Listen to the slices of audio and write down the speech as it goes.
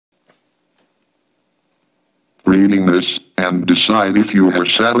reading this, and decide if you are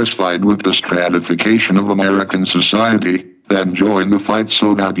satisfied with the stratification of American society. Then join the fight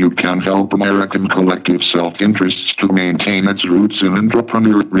so that you can help American collective self-interests to maintain its roots in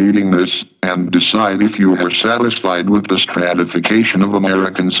entrepreneur. Reading this, and decide if you are satisfied with the stratification of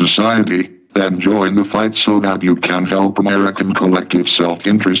American society. Then join the fight so that you can help American collective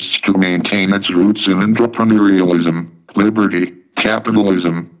self-interests to maintain its roots in entrepreneurialism, liberty,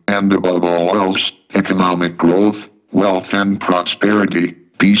 capitalism, and above all else, economic growth, wealth and prosperity,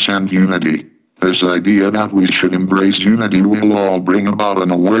 peace and unity. This idea that we should embrace unity will all bring about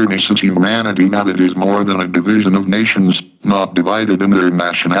an awareness of humanity that it is more than a division of nations, not divided in their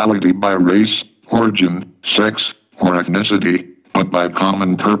nationality by race, origin, sex, or ethnicity, but by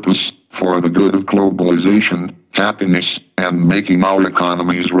common purpose, for the good of globalization, happiness, and making our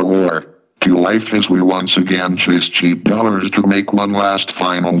economies roar to life as we once again chase cheap dollars to make one last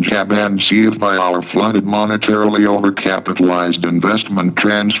final jab and see if by our flooded monetarily overcapitalized investment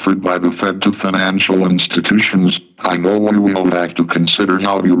transferred by the Fed to financial institutions. I know we will have to consider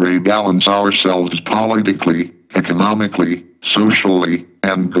how to rebalance ourselves politically, economically, socially,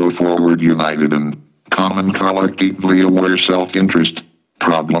 and go forward united in common collectively aware self-interest.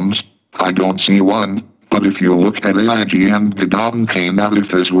 Problems? I don't see one. But if you look at AIG and Gadon Kane, that if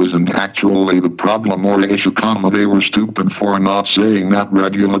this wasn't actually the problem or issue, they were stupid for not saying that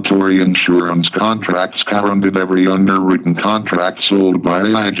regulatory insurance contracts guaranteed every underwritten contract sold by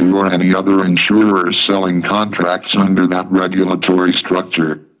AIG or any other insurers selling contracts under that regulatory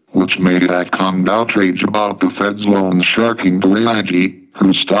structure, which made have calmed outrage about the Fed's loans sharking to AIG,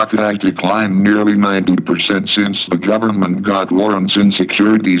 whose stock has declined nearly 90% since the government got warrants in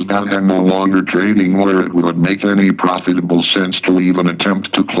securities that are no longer trading where it would make any profitable sense to even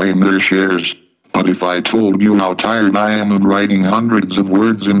attempt to claim their shares. But if I told you how tired I am of writing hundreds of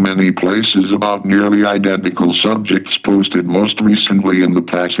words in many places about nearly identical subjects posted most recently in the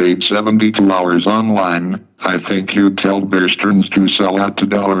past 72 hours online, I think you'd tell Bear Stearns to sell out to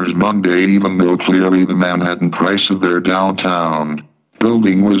Dollars Monday even though clearly the Manhattan price of their downtown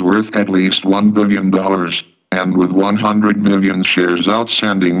building was worth at least $1 billion, and with 100 million shares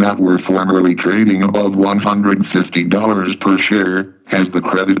outstanding that were formerly trading above $150 per share, as the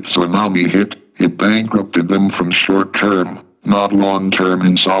credit tsunami hit, it bankrupted them from short-term, not long-term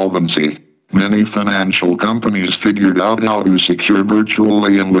insolvency. Many financial companies figured out how to secure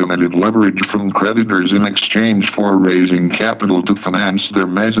virtually unlimited leverage from creditors in exchange for raising capital to finance their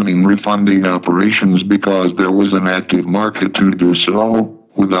mezzanine refunding operations because there was an active market to do so,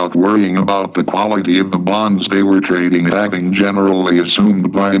 without worrying about the quality of the bonds they were trading, having generally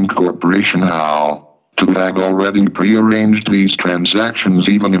assumed by incorporation how to have already prearranged these transactions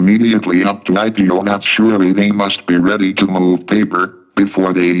even immediately up to IPO. That surely they must be ready to move paper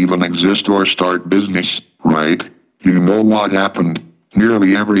before they even exist or start business, right? You know what happened?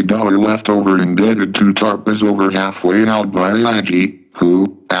 Nearly every dollar left over indebted to TARP is over halfway out by AIG,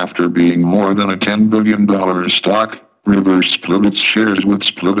 who, after being more than a $10 billion stock, reverse split its shares with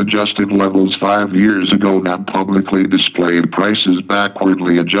split-adjusted levels 5 years ago that publicly displayed prices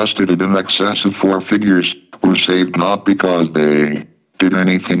backwardly adjusted at in excess of 4 figures, were saved not because they did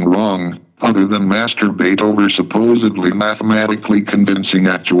anything wrong, other than masturbate over supposedly mathematically convincing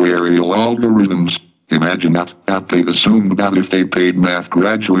actuarial algorithms. Imagine that they'd assumed that if they paid math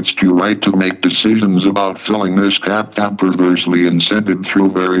graduates to write to make decisions about filling this gap that perversely incented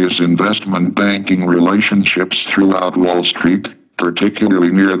through various investment banking relationships throughout Wall Street, particularly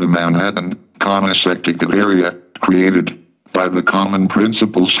near the Manhattan, Connecticut area, created by the common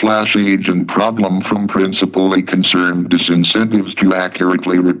principle/agent problem from principally concerned disincentives to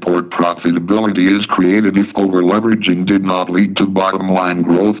accurately report profitability is created if over-leveraging did not lead to bottom-line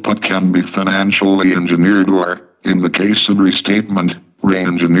growth but can be financially engineered or, in the case of restatement,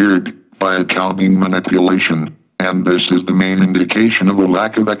 re-engineered by accounting manipulation. And this is the main indication of a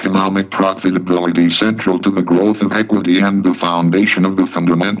lack of economic profitability central to the growth of equity and the foundation of the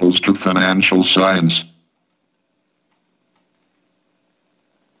fundamentals to financial science.